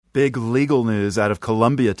Big legal news out of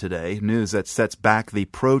Colombia today, news that sets back the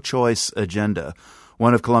pro-choice agenda.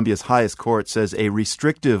 One of Colombia's highest courts says a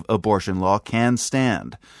restrictive abortion law can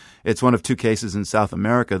stand. It's one of two cases in South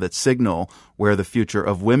America that signal where the future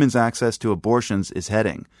of women's access to abortions is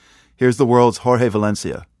heading. Here's the world's Jorge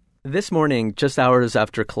Valencia. This morning, just hours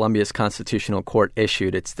after Colombia's Constitutional Court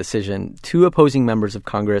issued its decision, two opposing members of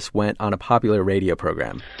Congress went on a popular radio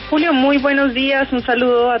program. Julio, muy buenos días. Un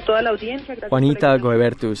saludo a toda la audiencia. Juanita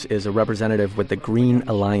Goebertus is a representative with the Green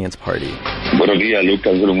Alliance Party. Buenos días,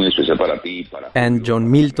 Lucas. Muy especial para ti. And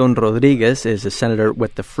John Milton Rodriguez is a senator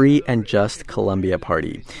with the Free and Just Colombia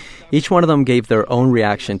Party. Each one of them gave their own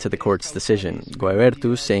reaction to the court's decision.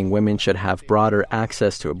 Goebertus saying women should have broader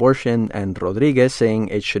access to abortion, and Rodriguez saying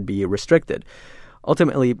it should be restricted.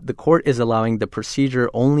 Ultimately, the court is allowing the procedure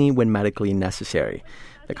only when medically necessary.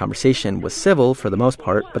 The conversation was civil for the most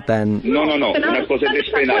part, but then... No. Una cosa es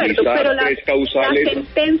despenalizar tres causales.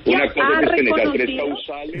 Una cosa es despenalizar tres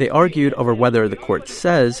causales. They argued over whether the court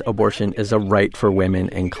says abortion is a right for women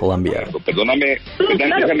in Colombia. Perdóname,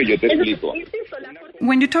 déjame, yo te explico.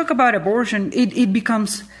 When you talk about abortion, it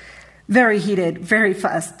becomes very heated, very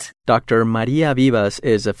fast. Dr. Maria Vivas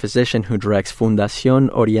is a physician who directs Fundación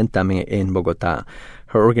Oriéntame in Bogotá.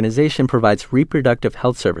 Her organization provides reproductive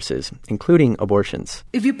health services, including abortions.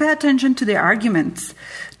 If you pay attention to the arguments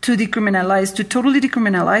to totally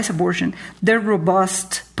decriminalize abortion, they're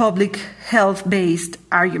robust, public health-based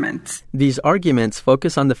arguments. These arguments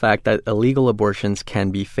focus on the fact that illegal abortions can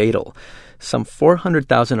be fatal. Some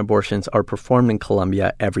 400,000 abortions are performed in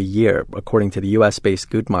Colombia every year, according to the U.S.-based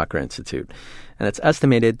Guttmacher Institute. And it's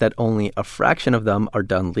estimated that only a fraction of them are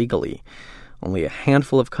done legally. Only a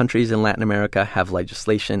handful of countries in Latin America have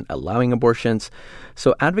legislation allowing abortions.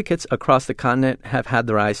 So advocates across the continent have had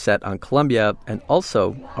their eyes set on Colombia and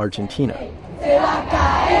also Argentina.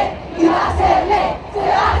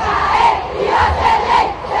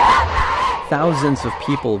 Thousands of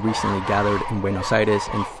people recently gathered in Buenos Aires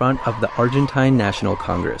in front of the Argentine National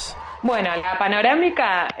Congress.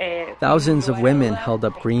 Thousands of women held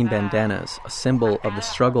up green bandanas, a symbol of the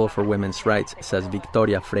struggle for women's rights, says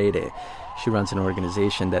Victoria Freire. She runs an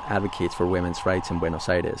organization that advocates for women's rights in Buenos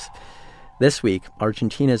Aires. This week,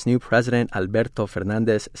 Argentina's new president, Alberto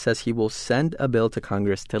Fernández, says he will send a bill to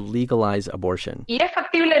Congress to legalize abortion. Y es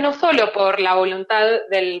factible no solo por la voluntad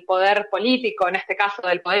del poder político, en este caso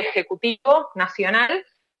del poder ejecutivo nacional,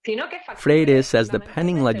 Freire says the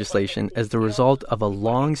pending legislation is the result of a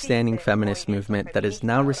long-standing feminist movement that is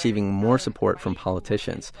now receiving more support from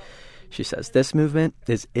politicians. She says this movement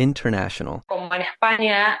is international.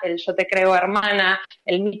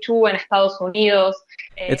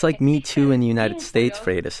 It's like Me Too in the United States,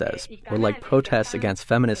 Freire says, or like protests against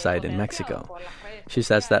feminicide in Mexico. She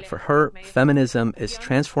says that for her, feminism is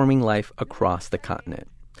transforming life across the continent.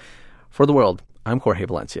 For The World, I'm Jorge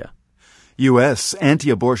Valencia. U.S.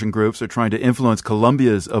 anti-abortion groups are trying to influence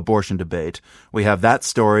Colombia's abortion debate. We have that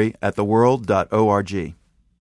story at theworld.org.